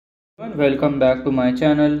And welcome back to my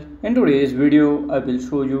channel. In today's video, I will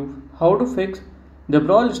show you how to fix the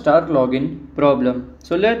Brawl Stars login problem.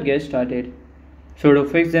 So let's get started. So to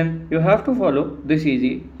fix them, you have to follow these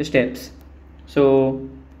easy steps. So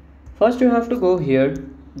first you have to go here,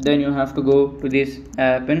 then you have to go to this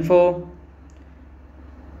app info.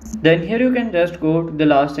 Then here you can just go to the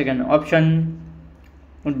last second option.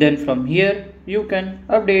 Then from here you can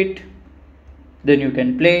update, then you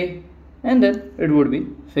can play, and then it would be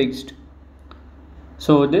fixed.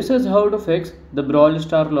 So this is how to fix the Brawl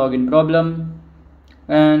Stars login problem.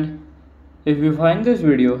 And if you find this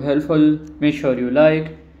video helpful, make sure you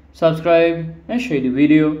like, subscribe and share the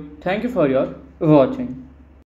video. Thank you for your watching.